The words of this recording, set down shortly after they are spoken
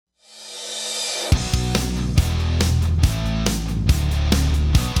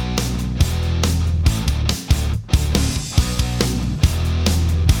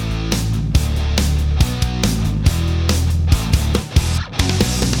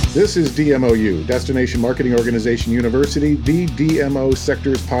This is DMOU, Destination Marketing Organization University, the DMO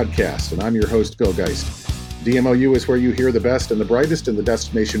Sectors Podcast, and I'm your host, Bill Geist. DMOU is where you hear the best and the brightest in the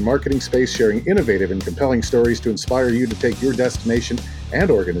destination marketing space, sharing innovative and compelling stories to inspire you to take your destination and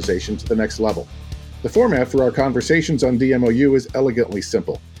organization to the next level. The format for our conversations on DMOU is elegantly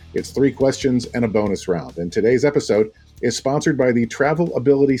simple. It's 3 questions and a bonus round, and today's episode is sponsored by the Travel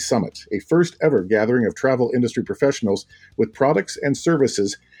Ability Summit, a first ever gathering of travel industry professionals with products and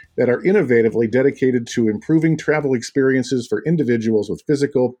services that are innovatively dedicated to improving travel experiences for individuals with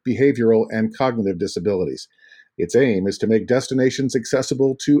physical, behavioral, and cognitive disabilities. Its aim is to make destinations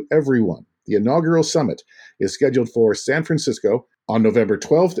accessible to everyone. The inaugural summit is scheduled for San Francisco on November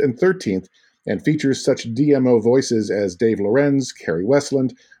 12th and 13th and features such DMO voices as Dave Lorenz, Carrie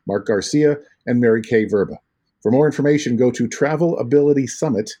Westland, Mark Garcia, and Mary Kay Verba. For more information, go to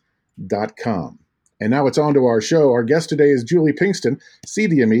travelabilitysummit.com. And now it's on to our show. Our guest today is Julie Pinkston,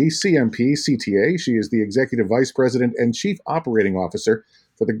 CDME, CMP, CTA. She is the Executive Vice President and Chief Operating Officer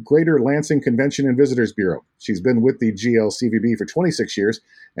for the Greater Lansing Convention and Visitors Bureau. She's been with the GLCVB for 26 years,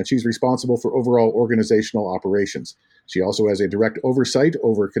 and she's responsible for overall organizational operations. She also has a direct oversight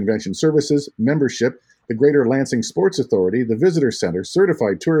over convention services, membership, the Greater Lansing Sports Authority, the Visitor Center,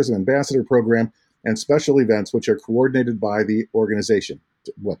 Certified Tourism Ambassador Program, and special events which are coordinated by the organization.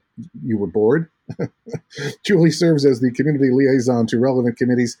 What, you were bored? Julie serves as the community liaison to relevant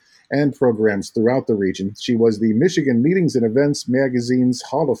committees and programs throughout the region. She was the Michigan Meetings and Events Magazine's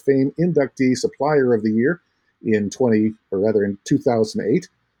Hall of Fame inductee Supplier of the Year in 2008,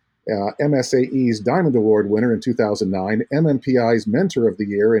 MSAE's Diamond Award winner in 2009, MMPI's Mentor of the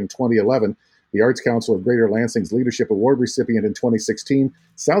Year in 2011, the Arts Council of Greater Lansing's Leadership Award recipient in 2016,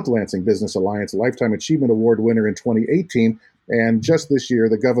 South Lansing Business Alliance Lifetime Achievement Award winner in 2018, and just this year,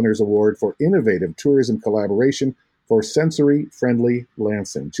 the Governor's Award for Innovative Tourism Collaboration for Sensory-Friendly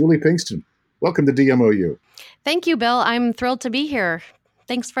Lansing. Julie Pinkston, welcome to DMOU. Thank you, Bill. I'm thrilled to be here.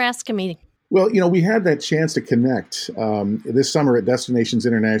 Thanks for asking me. Well, we had that chance to connect this summer at Destinations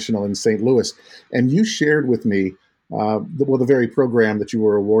International in St. Louis, and you shared with me the very program that you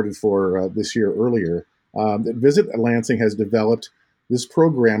were awarded for this year earlier. That Visit Lansing has developed this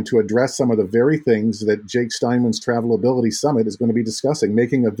program to address some of the very things that Jake Steinman's Travel Ability Summit is going to be discussing,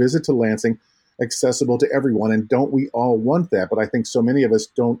 making a visit to Lansing accessible to everyone. And don't we all want that? But I think so many of us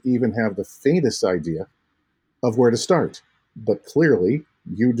don't even have the faintest idea of where to start. But clearly,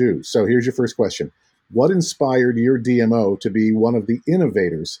 you do. So here's your first question. What inspired your DMO to be one of the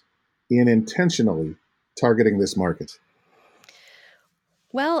innovators in intentionally targeting this market?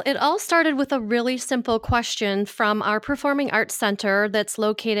 Well, it all started with a really simple question from our Performing Arts Center that's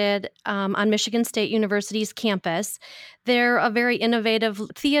located on Michigan State University's campus. They're a very innovative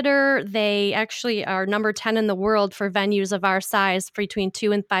theater. They actually are number 10 in the world for venues of our size, between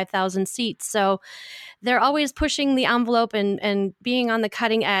 2,000 and 5,000 seats. So they're always pushing the envelope and being on the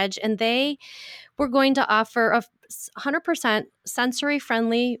cutting edge. And they were going to offer a 100%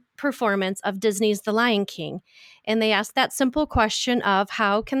 sensory-friendly performance of Disney's The Lion King. And they asked that simple question of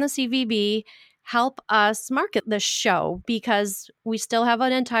how can the CVB help us market this show, because we still have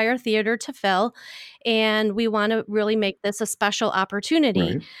an entire theater to fill and we want to really make this a special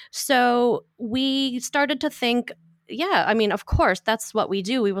opportunity. Right. So we started to think, of course, that's what we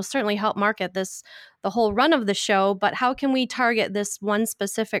do. We will certainly help market this, the whole run of the show, but how can we target this one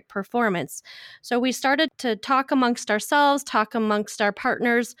specific performance? So we started to talk amongst ourselves, talk amongst our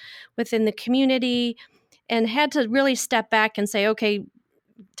partners within the community, and had to really step back and say, okay,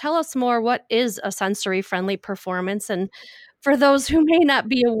 tell us more. What is a sensory-friendly performance? And for those who may not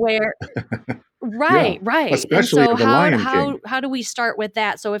be aware, right. Especially and so The Lion King. how do we start with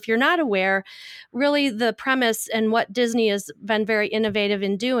that? So if you're not aware, really the premise and what Disney has been very innovative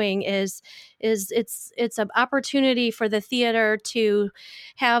in doing is it's an opportunity for the theater to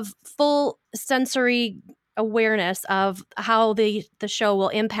have full sensory awareness of how the show will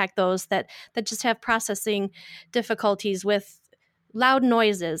impact those that just have processing difficulties with loud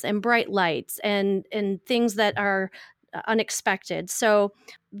noises and bright lights and things that are unexpected. So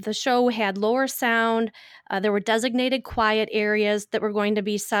the show had lower sound. There were designated quiet areas that were going to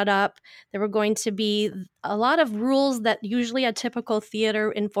be set up. There were going to be a lot of rules that usually a typical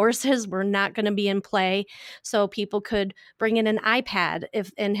theater enforces were not going to be in play. So people could bring in an iPad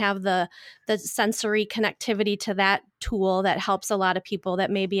and have the sensory connectivity to that tool that helps a lot of people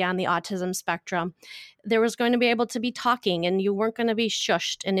that may be on the autism spectrum. There was going to be able to be talking and you weren't going to be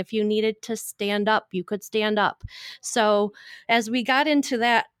shushed. And if you needed to stand up, you could stand up. So as we got into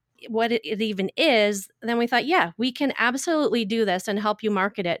that, it even is, then we thought, yeah, we can absolutely do this and help you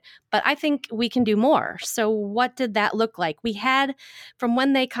market it. But I think we can do more. So what did that look like? We had, from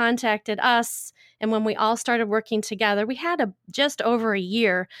when they contacted us and when we all started working together, we had just over a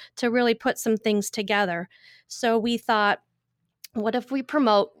year to really put some things together. So we thought, what if we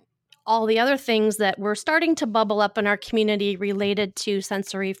promote all the other things that were starting to bubble up in our community related to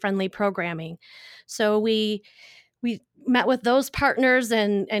sensory friendly programming? So we met with those partners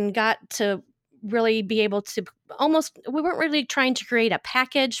and got to really be able to we weren't really trying to create a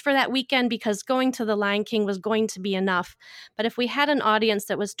package for that weekend because going to the Lion King was going to be enough. But if we had an audience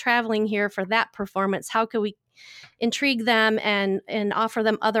that was traveling here for that performance, how could we intrigue them and offer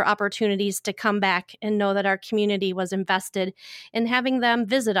them other opportunities to come back and know that our community was invested in having them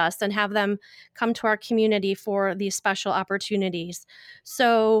visit us and have them come to our community for these special opportunities.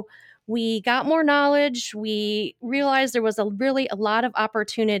 So we got more knowledge. We realized there was a lot of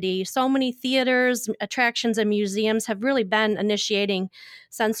opportunity. So many theaters, attractions, and museums have really been initiating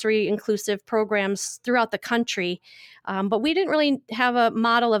sensory inclusive programs throughout the country. But we didn't really have a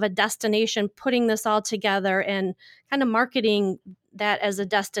model of a destination putting this all together and kind of marketing that as a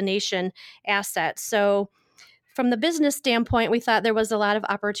destination asset. So from the business standpoint, we thought there was a lot of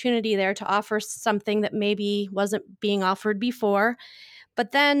opportunity there to offer something that maybe wasn't being offered before.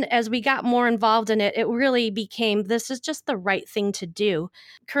 But then as we got more involved in it, it really became, this is just the right thing to do.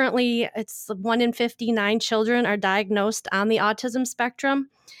 Currently, it's 1 in 59 children are diagnosed on the autism spectrum.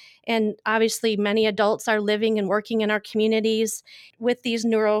 And obviously, many adults are living and working in our communities with these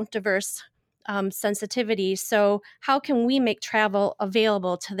neurodiverse sensitivities. So how can we make travel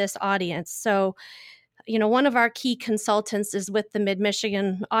available to this audience? So, one of our key consultants is with the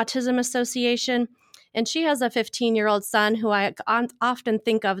Mid-Michigan Autism Association. And she has a 15-year-old son who I often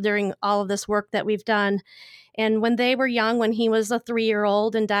think of during all of this work that we've done. And when they were young, when he was a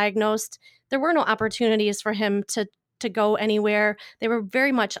 3-year-old and diagnosed, there were no opportunities for him to go anywhere. They were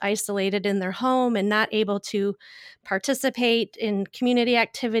very much isolated in their home and not able to participate in community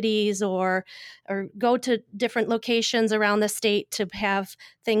activities or go to different locations around the state to have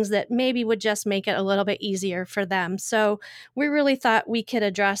things that maybe would just make it a little bit easier for them. So we really thought we could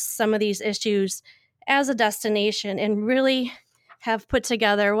address some of these issues as a destination and really have put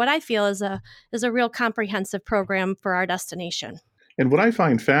together what I feel is a real comprehensive program for our destination. And what I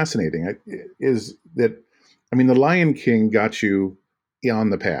find fascinating is that, the Lion King got you on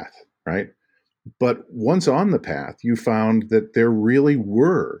the path, right? But once on the path, you found that there really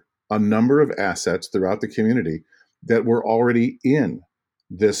were a number of assets throughout the community that were already in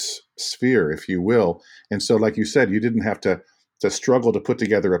this sphere, if you will. And so, like you said, you didn't have to struggle to put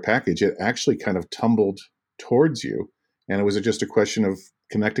together a package. It actually kind of tumbled towards you. And it was just a question of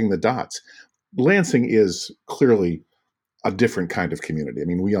connecting the dots. Lansing is clearly a different kind of community.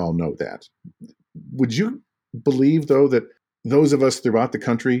 We all know that. Would you believe, though, that those of us throughout the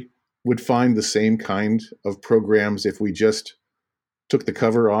country would find the same kind of programs if we just took the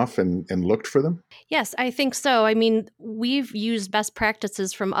cover off and looked for them? Yes, I think so. We've used best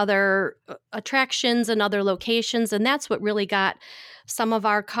practices from other attractions and other locations, and that's what really got some of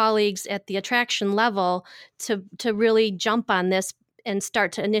our colleagues at the attraction level to really jump on this and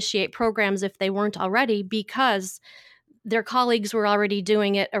start to initiate programs if they weren't already, because their colleagues were already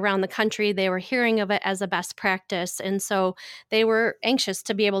doing it around the country. They were hearing of it as a best practice. And so they were anxious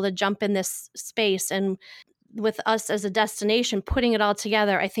to be able to jump in this space. And with us as a destination, putting it all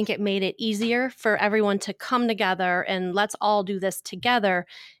together, I think it made it easier for everyone to come together and let's all do this together,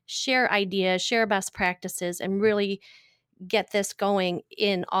 share ideas, share best practices, and really get this going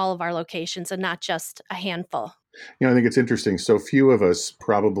in all of our locations and not just a handful. I think it's interesting. So few of us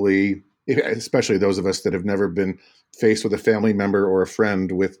probably, especially those of us that have never been faced with a family member or a friend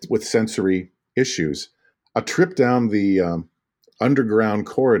with sensory issues, a trip down the underground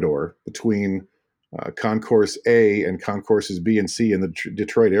corridor between Concourse A and Concourses B and C in the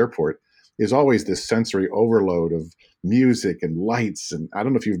Detroit airport is always this sensory overload of music and lights. And I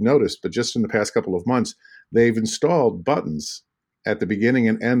don't know if you've noticed, but just in the past couple of months, they've installed buttons at the beginning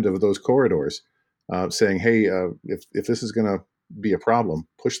and end of those corridors saying, hey, if this is going to be a problem,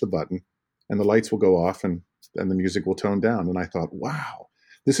 push the button and the lights will go off and the music will tone down. And I thought, wow,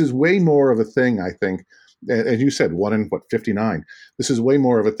 this is way more of a thing, I think. And you said 1 in 59. This is way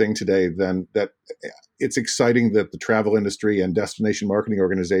more of a thing today than that. It's exciting that the travel industry and destination marketing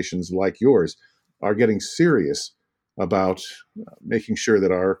organizations like yours are getting serious about making sure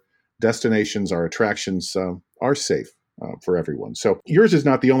that our destinations, our attractions are safe for everyone. So yours is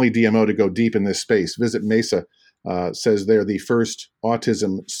not the only DMO to go deep in this space. Visit Mesa says they're the first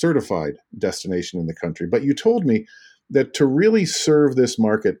autism certified destination in the country. But you told me that to really serve this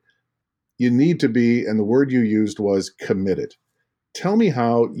market, you need to be, and the word you used was committed. Tell me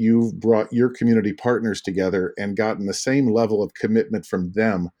how you've brought your community partners together and gotten the same level of commitment from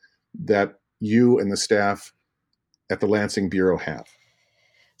them that you and the staff at the Lansing Bureau have.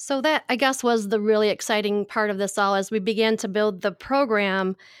 So that, I guess, was the really exciting part of this all. As we began to build the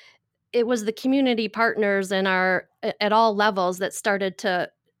program, it was the community partners in our at all levels that started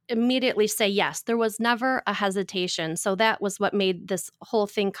to immediately say yes. There was never a hesitation. So that was what made this whole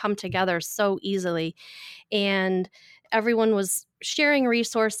thing come together so easily. And everyone was sharing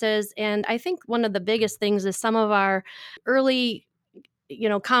resources. And I think one of the biggest things is some of our early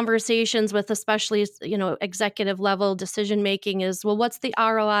conversations with, especially, executive level decision making is, well, what's the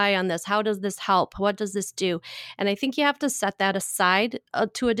ROI on this? How does this help? What does this do? And I think you have to set that aside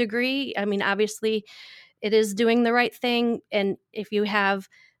to a degree. I mean, obviously it is doing the right thing. And if you have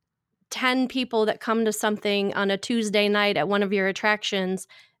 10 people that come to something on a Tuesday night at one of your attractions,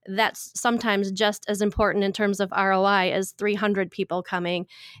 that's sometimes just as important in terms of ROI as 300 people coming,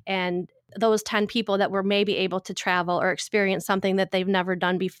 and those 10 people that were maybe able to travel or experience something that they've never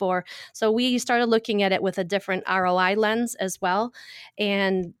done before. So we started looking at it with a different ROI lens as well,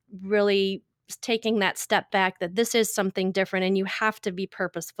 and really taking that step back that this is something different, and you have to be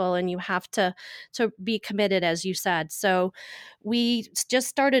purposeful, and you have to be committed, as you said. So we just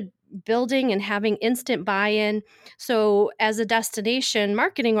started building and having instant buy-in. So as a destination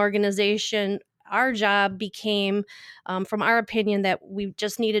marketing organization, our job became, from our opinion, that we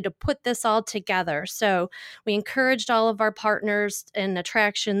just needed to put this all together. So we encouraged all of our partners and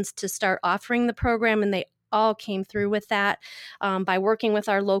attractions to start offering the program, and they all came through with that. By working with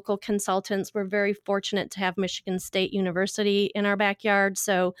our local consultants, we're very fortunate to have Michigan State University in our backyard.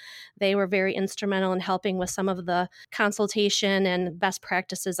 So they were very instrumental in helping with some of the consultation and best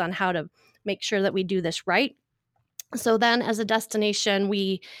practices on how to make sure that we do this right. So then as a destination,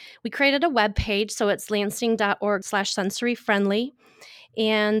 we created a web page. So it's lansing.org/sensory-friendly.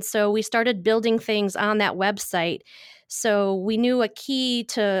 And so we started building things on that website. So we knew a key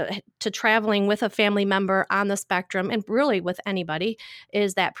to traveling with a family member on the spectrum, and really with anybody,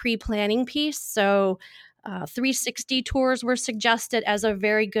 is that pre-planning piece. So 360 tours were suggested as a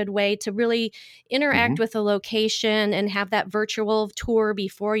very good way to really interact with the location and have that virtual tour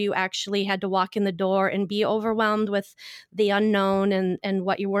before you actually had to walk in the door and be overwhelmed with the unknown and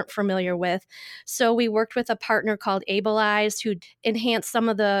what you weren't familiar with. So we worked with a partner called Ableize, who enhanced some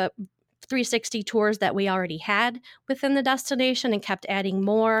of the 360 tours that we already had within the destination and kept adding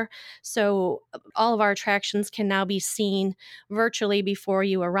more. So all of our attractions can now be seen virtually before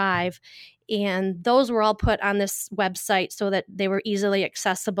you arrive. And those were all put on this website so that they were easily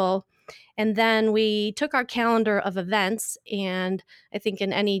accessible. And then we took our calendar of events, and I think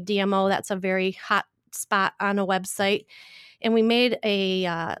in any DMO, that's a very hot spot on a website. And we made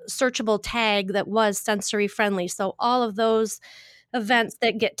a searchable tag that was sensory friendly. So all of those events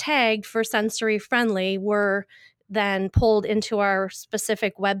that get tagged for sensory friendly were then pulled into our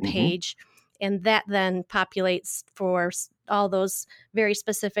specific web page. And that then populates for all those very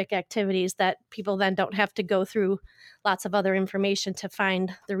specific activities that people then don't have to go through lots of other information to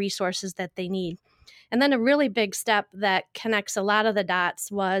find the resources that they need. And then a really big step that connects a lot of the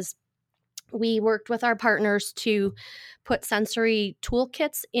dots was we worked with our partners to put sensory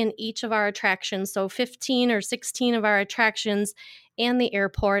toolkits in each of our attractions. So 15 or 16 of our attractions and the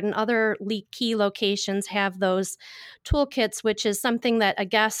airport and other key locations have those toolkits, which is something that a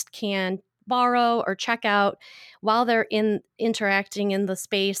guest can borrow or check out while they're interacting in the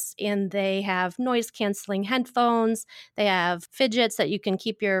space. And they have noise canceling headphones, they have fidgets that you can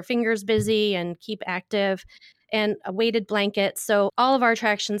keep your fingers busy and keep active, and a weighted blanket. So all of our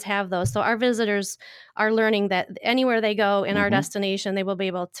attractions have those. So our visitors are learning that anywhere they go in our destination, they will be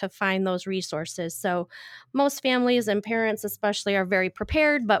able to find those resources. So most families and parents especially are very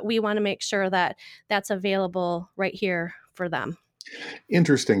prepared, but we want to make sure that that's available right here for them.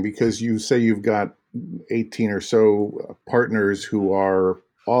 Interesting, because you say you've got 18 or so partners who are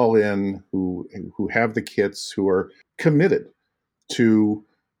all in, who have the kits, who are committed to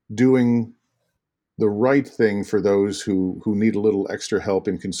doing the right thing for those who need a little extra help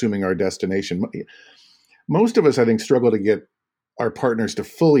in consuming our destination. Most of us, I think, struggle to get our partners to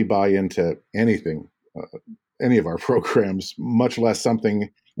fully buy into anything, any of our programs, much less something.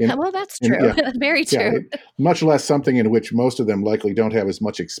 Well, that's true. Very true. Much less something in which most of them likely don't have as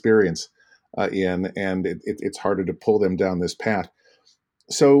much experience in, and it's harder to pull them down this path.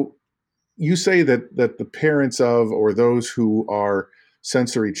 So you say that the parents of, or those who are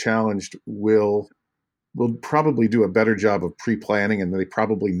sensory challenged will probably do a better job of pre-planning, and they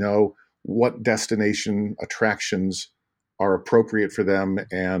probably know what destination attractions are appropriate for them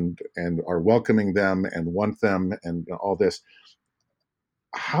and are welcoming them and want them and all this.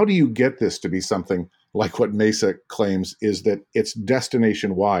 How do you get this to be something like what Mesa claims, is that it's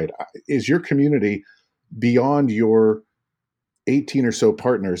destination wide? Is your community, beyond your 18 or so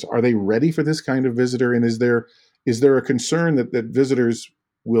partners, are they ready for this kind of visitor? And is there a concern that visitors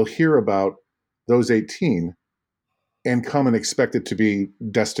will hear about those 18 and come and expect it to be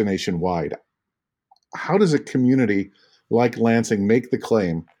destination wide? How does a community like Lansing make the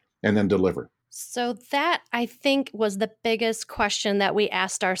claim and then deliver? So that, I think, was the biggest question that we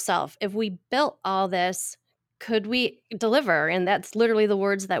asked ourselves. If we built all this, could we deliver? And that's literally the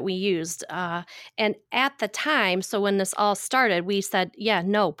words that we used. And at the time, so when this all started, we said, yeah,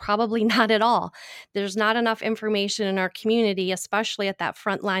 no, probably not at all. There's not enough information in our community, especially at that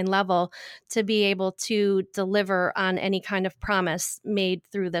frontline level, to be able to deliver on any kind of promise made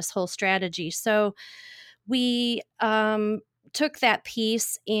through this whole strategy. So we took that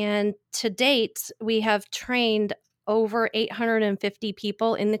piece, and to date, we have trained over 850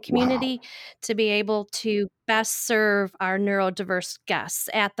 people in the community Wow. to be able to best serve our neurodiverse guests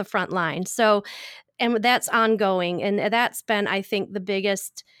at the front line. So, and that's ongoing. And that's been, I think, the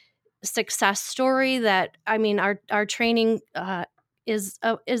biggest success story. That, I mean, our training is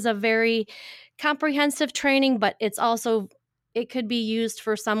a very comprehensive training, but it's also, it could be used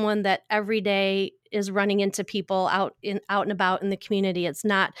for someone that every day is running into people out and about in the community. It's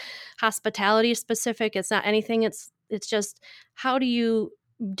not hospitality specific. It's not anything. It's just, how do you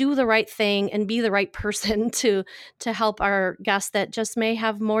do the right thing and be the right person to help our guests that just may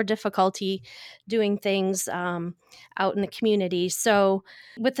have more difficulty doing things out in the community. So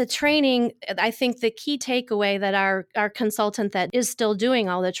with the training, I think the key takeaway that our consultant that is still doing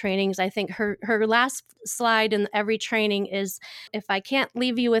all the trainings, I think her last slide in every training is, if I can't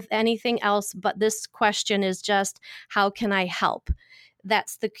leave you with anything else, but this question is just, how can I help?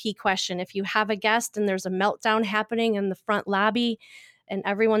 That's the key question. If you have a guest and there's a meltdown happening in the front lobby and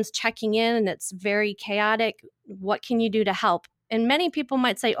everyone's checking in and it's very chaotic, what can you do to help? And many people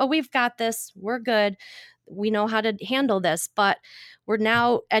might say, oh, we've got this, we're good, we know how to handle this. But we're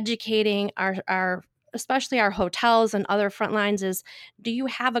now educating our especially our hotels and other front lines, is, do you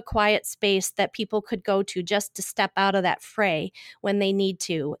have a quiet space that people could go to just to step out of that fray when they need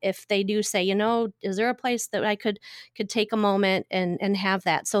to? If they do say, is there a place that I could take a moment and have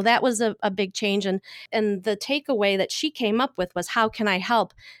that? So that was a big change. And the takeaway that she came up with was, how can I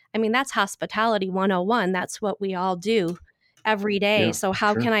help? I mean, that's hospitality 101. That's what we all do every day. Yeah, So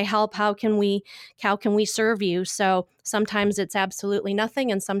how sure. can I help? How can we serve you? So sometimes it's absolutely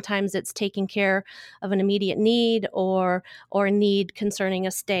nothing, and sometimes it's taking care of an immediate need or a need concerning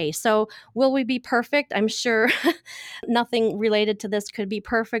a stay. So will we be perfect? I'm sure nothing related to this could be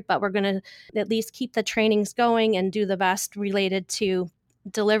perfect, but we're going to at least keep the trainings going and do the best related to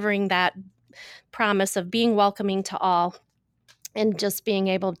delivering that promise of being welcoming to all and just being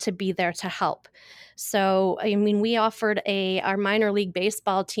able to be there to help. So, I mean, we offered our minor league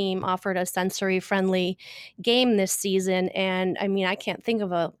baseball team offered a sensory friendly game this season. And I mean, I can't think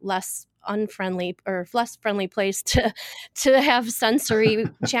of a less unfriendly or less friendly place to have sensory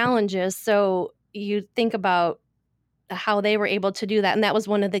challenges. So you think about how they were able to do that. And that was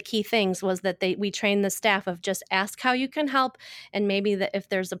one of the key things, was that we trained the staff of just ask how you can help, and maybe that if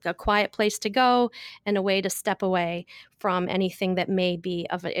there's a quiet place to go and a way to step away from anything that may be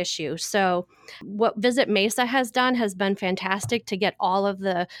of an issue. So what Visit Mesa has done has been fantastic to get all of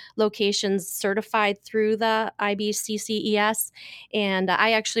the locations certified through the IBCCES. And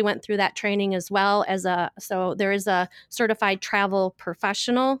I actually went through that training as well so there is a certified travel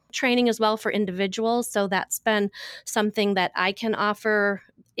professional training as well for individuals. So that's been something that I can offer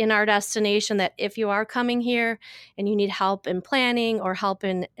in our destination, that if you are coming here and you need help in planning or help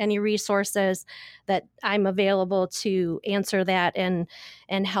in any resources, that I'm available to answer that and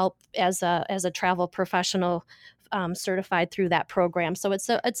help as a travel professional certified through that program. So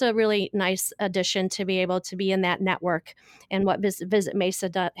it's a really nice addition to be able to be in that network. And what Visit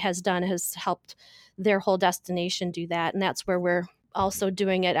Mesa has done has helped their whole destination do that. And that's where we're also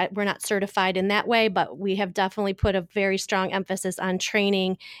doing it. We're not certified in that way, but we have definitely put a very strong emphasis on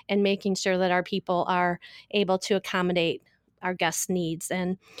training and making sure that our people are able to accommodate our guests' needs.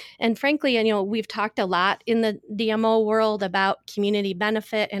 And frankly, we've talked a lot in the DMO world about community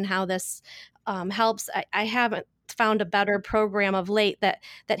benefit and how this helps. I haven't found a better program of late that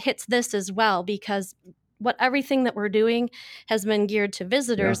hits this as well, because everything that we're doing has been geared to Yeah.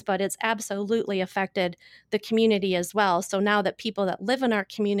 visitors, but it's absolutely affected the community as well. So now that people that live in our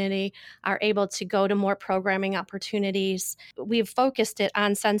community are able to go to more programming opportunities, we've focused it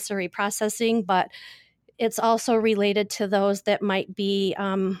on sensory processing, but It's also related to those that might be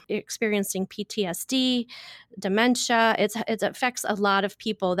experiencing PTSD, dementia. It affects a lot of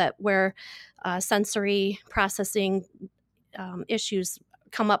people that where sensory processing issues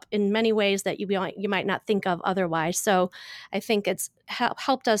come up in many ways that you might not think of otherwise. So I think it's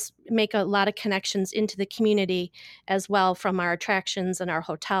helped us make a lot of connections into the community as well from our attractions and our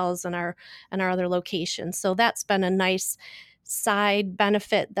hotels and our other locations. So that's been a nice side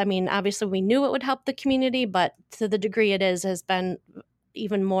benefit. I mean, obviously we knew it would help the community, but to the degree it has been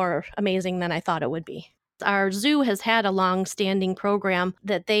even more amazing than I thought it would be. Our zoo has had a long-standing program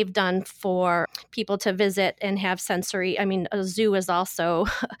that they've done for people to visit and have sensory. I mean, a zoo is also,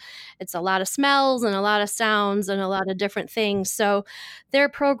 it's a lot of smells and a lot of sounds and a lot of different things. So their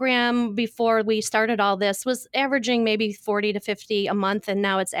program before we started all this was averaging maybe 40 to 50 a month, and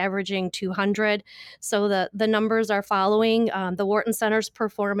now it's averaging 200. So the numbers are following. The Wharton Center's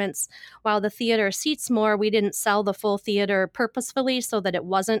performance, while the theater seats more, we didn't sell the full theater purposefully so that it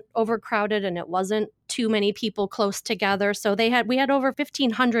wasn't overcrowded and it wasn't too many people close together. So we had over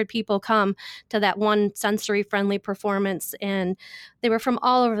 1,500 people come to that one sensory friendly performance, and they were from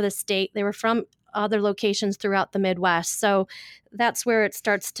all over the state. They were from other locations throughout the Midwest. So that's where it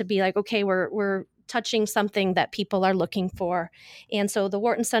starts to be like, okay, we're touching something that people are looking for. And so the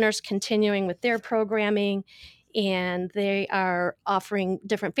Wharton Center's continuing with their programming, and they are offering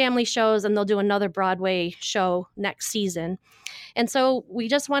different family shows, and they'll do another Broadway show next season. And so we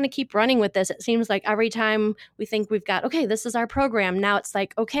just want to keep running with this. It seems like every time we think we've got, okay, this is our program. Now it's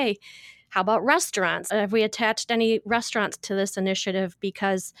like, okay, how about restaurants? Have we attached any restaurants to this initiative?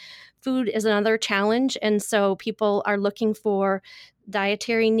 Because food is another challenge. And so people are looking for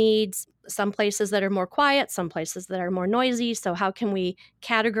dietary needs, some places that are more quiet, some places that are more noisy. So how can we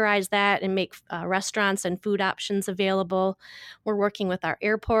categorize that and make restaurants and food options available? We're working with our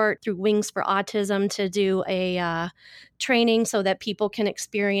airport through Wings for Autism to do a training so that people can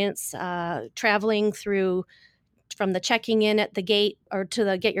experience traveling through from the checking in at the gate or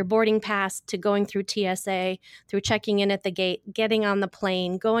to get your boarding pass to going through TSA, through checking in at the gate, getting on the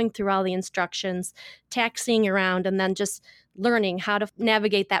plane, going through all the instructions, taxiing around, and then just learning how to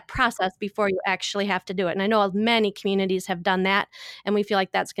navigate that process before you actually have to do it. And I know many communities have done that, and we feel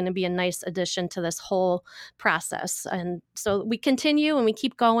like that's going to be a nice addition to this whole process. And so we continue and we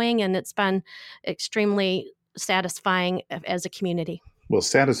keep going, and it's been extremely satisfying as a community. Well,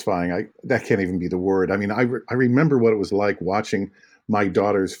 satisfying, that can't even be the word. I mean, I remember what it was like watching my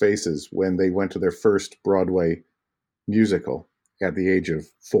daughter's faces when they went to their first Broadway musical at the age of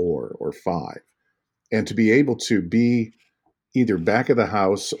 4 or 5. And to be able to be either back of the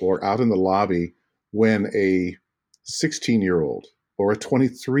house or out in the lobby when a 16-year-old or a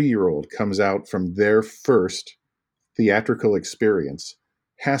 23-year-old comes out from their first theatrical experience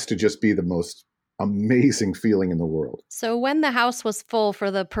has to just be the most amazing feeling in the world. So when the house was full for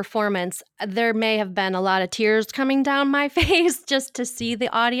the performance, there may have been a lot of tears coming down my face just to see the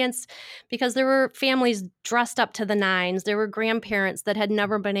audience, because there were families dressed up to the nines. There were grandparents that had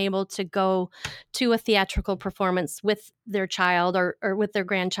never been able to go to a theatrical performance with their child or with their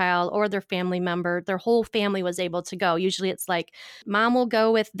grandchild or their family member. Their whole family was able to go. Usually it's like mom will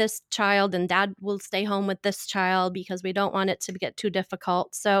go with this child and dad will stay home with this child because we don't want it to get too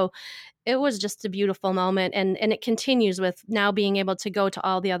difficult. So it was just a beautiful moment. And it continues with now being able to go to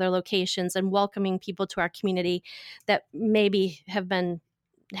all the other locations and welcoming people to our community that maybe have been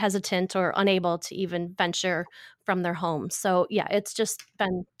hesitant or unable to even venture from their homes. So yeah, it's just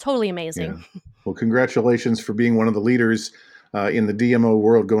been totally amazing. Yeah. Well, congratulations for being one of the leaders in the DMO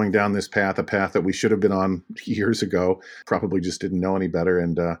world going down this path, a path that we should have been on years ago, probably just didn't know any better.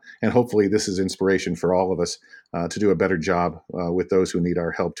 And hopefully this is inspiration for all of us to do a better job with those who need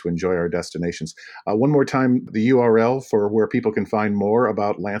our help to enjoy our destinations. One more time, the URL for where people can find more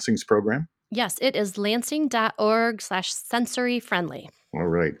about Lansing's program? Yes, it is lansing.org/sensory-friendly. All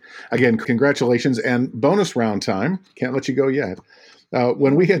right. Again, congratulations and bonus round time. Can't let you go yet.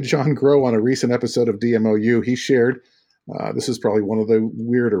 When we had John Grow on a recent episode of DMOU, he shared, this is probably one of the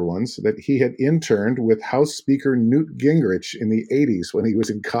weirder ones, that he had interned with House Speaker Newt Gingrich in the 80s when he was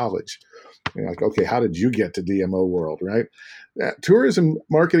in college. You're like, okay, how did you get to DMO world, right? Tourism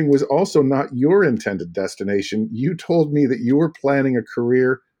marketing was also not your intended destination. You told me that you were planning a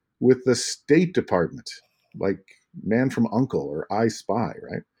career with the State Department, like Man from U.N.C.L.E. or I Spy,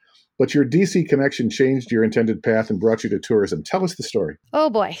 right? But your DC connection changed your intended path and brought you to tourism. Tell us the story. Oh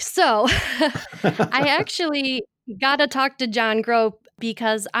boy. So I actually got to talk to John Grow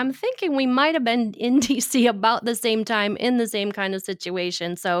because I'm thinking we might have been in DC about the same time in the same kind of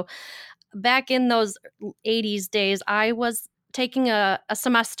situation. So back in those 80s days, I was taking a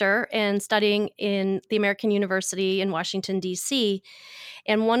semester and studying in the American University in Washington, D.C.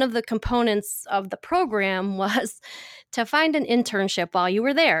 And one of the components of the program was to find an internship while you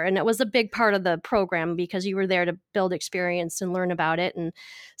were there. And it was a big part of the program because you were there to build experience and learn about it. And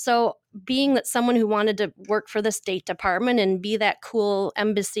so being that someone who wanted to work for the State Department and be that cool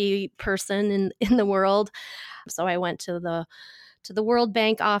embassy person in the world, so I went to the World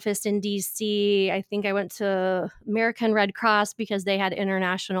Bank office in DC. I think I went to American Red Cross because they had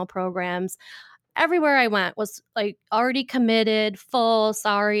international programs. Everywhere I went was like already committed, full,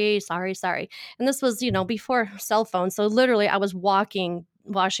 sorry. And this was, before cell phones. So literally I was walking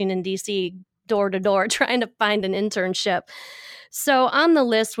Washington, D.C. door to door trying to find an internship. So on the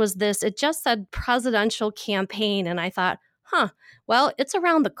list was this, it just said presidential campaign. And I thought, well, it's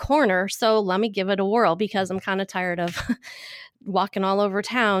around the corner. So let me give it a whirl because I'm kind of tired of walking all over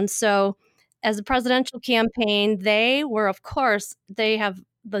town. So as a presidential campaign, they have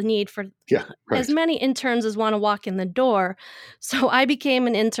the need for as many interns as want to walk in the door. So I became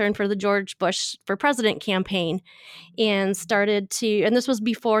an intern for the George Bush for President campaign and and this was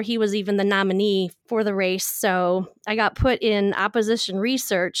before he was even the nominee for the race. So I got put in opposition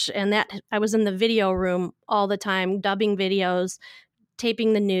research, and that I was in the video room all the time, dubbing videos,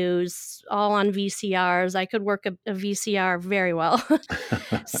 taping the news, all on VCRs. I could work a VCR very well.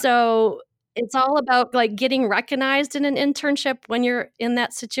 So it's all about like getting recognized in an internship when you're in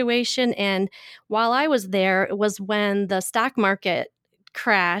that situation. And while I was there, it was when the stock market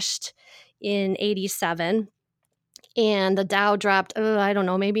crashed in 87 and the Dow dropped, I don't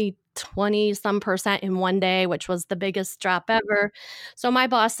know, maybe 20 some percent in one day, which was the biggest drop ever. So my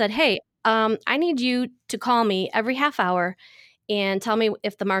boss said, hey, I need you to call me every half hour and tell me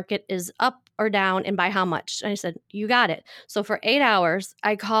if the market is up or down and by how much. And I said, you got it. So for 8 hours,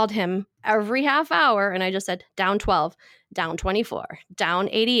 I called him every half hour and I just said, down 12, down 24, down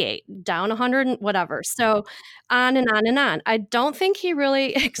 88, down 100, and whatever. So on and on and on. I don't think he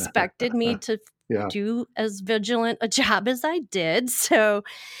really expected me to do as vigilant a job as I did. So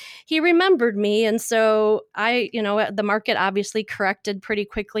he remembered me. And so the market obviously corrected pretty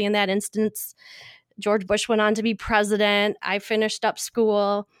quickly in that instance. George Bush went on to be president. I finished up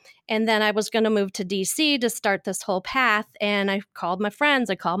school, and then I was going to move to DC to start this whole path. And I called my friends.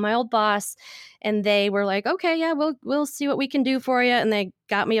 I called my old boss, and they were like, okay, yeah, we'll see what we can do for you. And they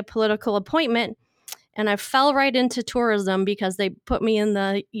got me a political appointment, and I fell right into tourism because they put me in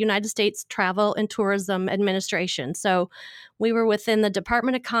the United States Travel and Tourism Administration. So we were within the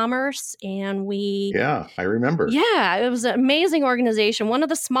Department of Commerce, and Yeah, I remember. Yeah, it was an amazing organization. One of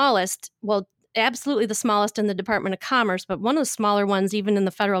the smallest, absolutely the smallest in the Department of Commerce, but one of the smaller ones even in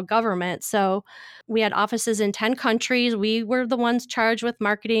the federal government. So we had offices in 10 countries. We were the ones charged with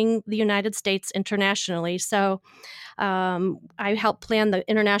marketing the United States internationally. So I helped plan the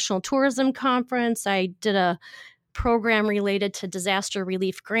International Tourism Conference. I did a program related to disaster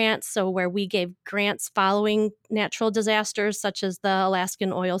relief grants, so where we gave grants following natural disasters such as the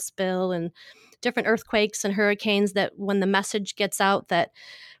Alaskan oil spill and different earthquakes and hurricanes, that when the message gets out that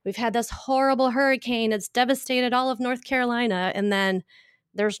we've had this horrible hurricane, it's devastated all of North Carolina, and then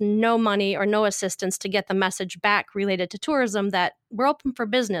there's no money or no assistance to get the message back related to tourism that we're open for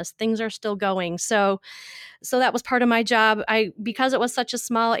business, things are still going. So that was part of my job. Because it was such a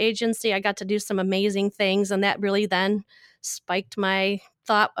small agency, I got to do some amazing things, and that really then spiked my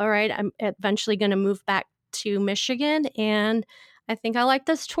thought, all right, I'm eventually going to move back to Michigan, and I think I like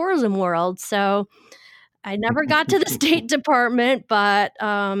this tourism world. So I never got to the State Department, but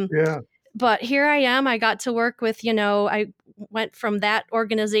here I am. I got to work with, I went from that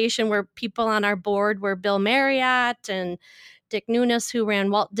organization where people on our board were Bill Marriott and Dick Nunes, who ran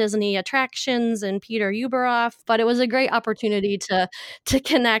Walt Disney Attractions, and Peter Uberoff. But it was a great opportunity to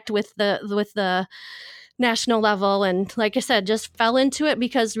connect with the national level. And like I said, just fell into it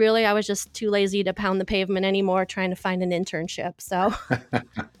because really I was just too lazy to pound the pavement anymore trying to find an internship. So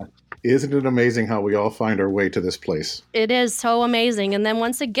isn't it amazing how we all find our way to this place? It is so amazing. And then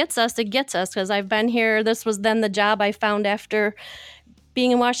once it gets us because I've been here. This was then the job I found after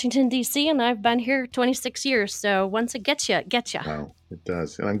being in Washington, D.C., and I've been here 26 years. So once it gets you, it gets you. Wow, it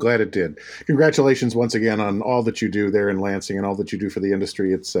does. And I'm glad it did. Congratulations once again on all that you do there in Lansing and all that you do for the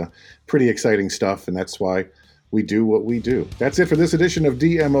industry. It's pretty exciting stuff, and that's why we do what we do. That's it for this edition of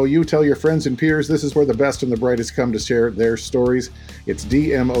DMOU. Tell your friends and peers this is where the best and the brightest come to share their stories. It's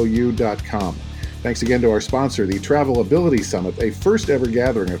DMOU.com. Thanks again to our sponsor, the Travelability Summit, a first ever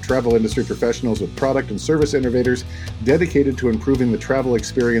gathering of travel industry professionals with product and service innovators dedicated to improving the travel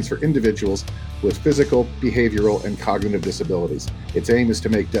experience for individuals with physical, behavioral, and cognitive disabilities. Its aim is to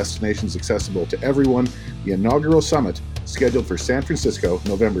make destinations accessible to everyone. The inaugural summit scheduled for San Francisco,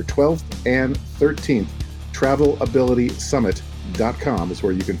 November 12th and 13th. TravelAbilitySummit.com is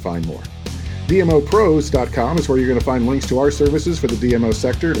where you can find more. DMOPros.com is where you're going to find links to our services for the DMO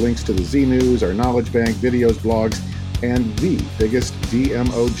sector, links to the Z News, our knowledge bank, videos, blogs, and the biggest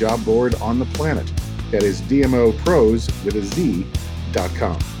DMO job board on the planet. That is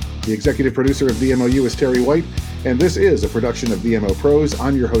DMOPros.com. The executive producer of DMOU is Terry White, and this is a production of DMO Pros.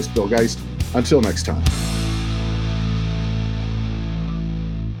 I'm your host, Bill Geist. Until next time.